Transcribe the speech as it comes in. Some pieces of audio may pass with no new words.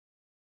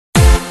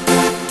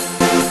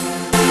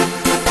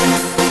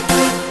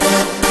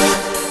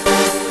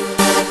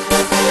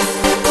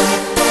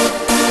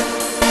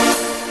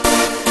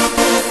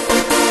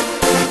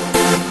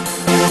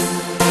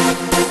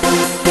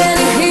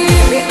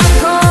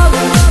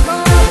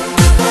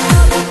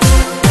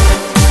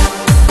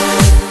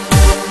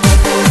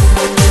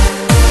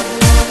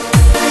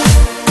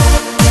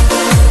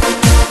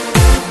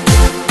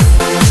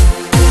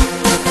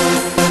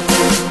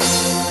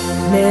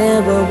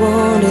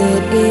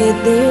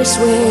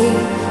this way.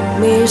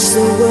 Miss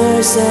the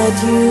words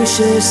that you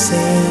should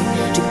say.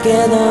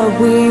 Together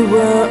we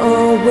were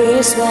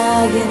always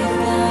flying.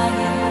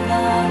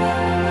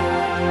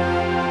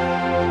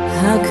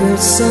 How could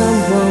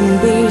someone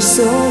be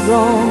so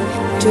wrong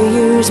to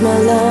use my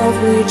love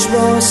which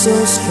was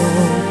so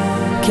strong?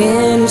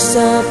 Can you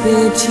stop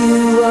it?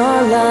 You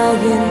are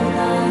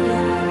lying.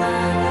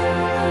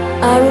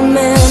 I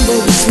remember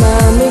your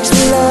smile makes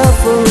me love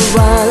for a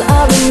while.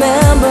 I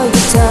remember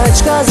your touch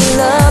cause I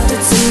loved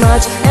it so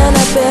much. And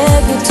I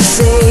beg you to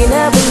say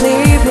never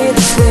leave me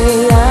this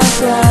way. I'm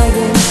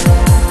crying.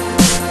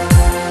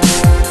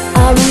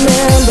 I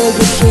remember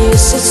your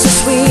kiss, it's so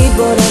sweet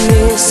but I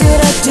miss. Did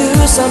I do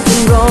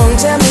something wrong?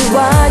 Tell me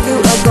why you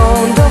are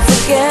gone. Don't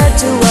forget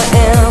who I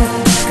am,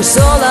 cause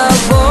all I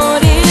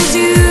want is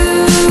you.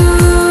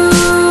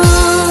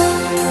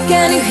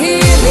 Can you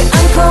hear me?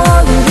 I'm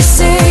calling you,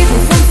 save me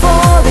from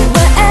falling.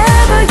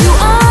 Wherever you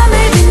are,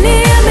 maybe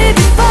near,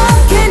 maybe far.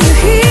 Can you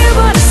hear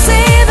what I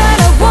say that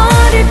I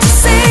wanted to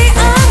say?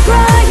 I'm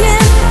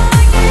crying.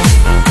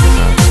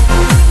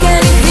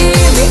 Can you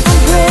hear me? I'm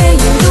praying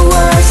the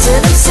words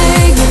that I'm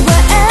saying.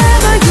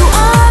 Wherever you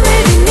are,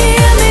 maybe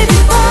near, maybe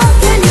far.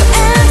 Can you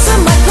answer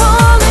my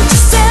call and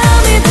just tell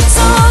me that's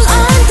all?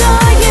 I'm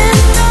dying.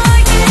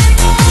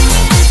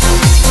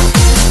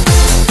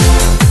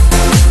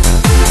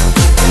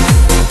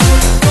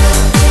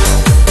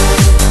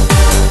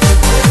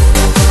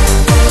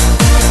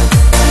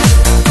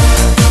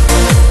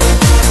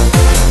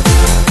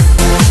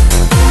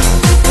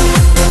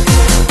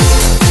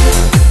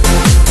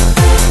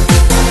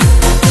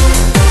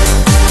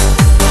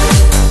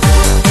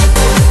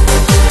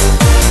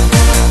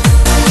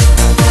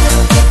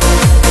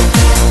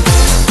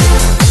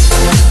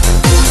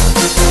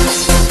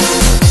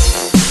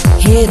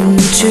 Hidden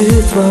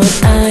truth,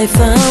 what I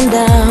found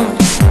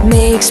out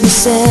makes me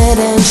sad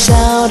and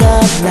shout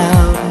out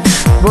loud.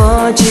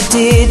 What you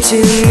did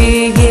to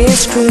me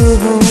is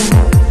cruel.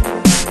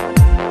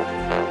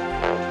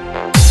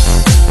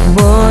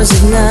 Was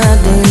it not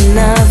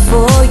enough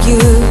for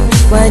you?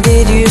 Why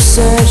did you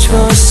search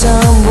for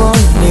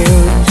someone new?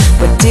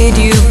 What did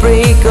you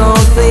break all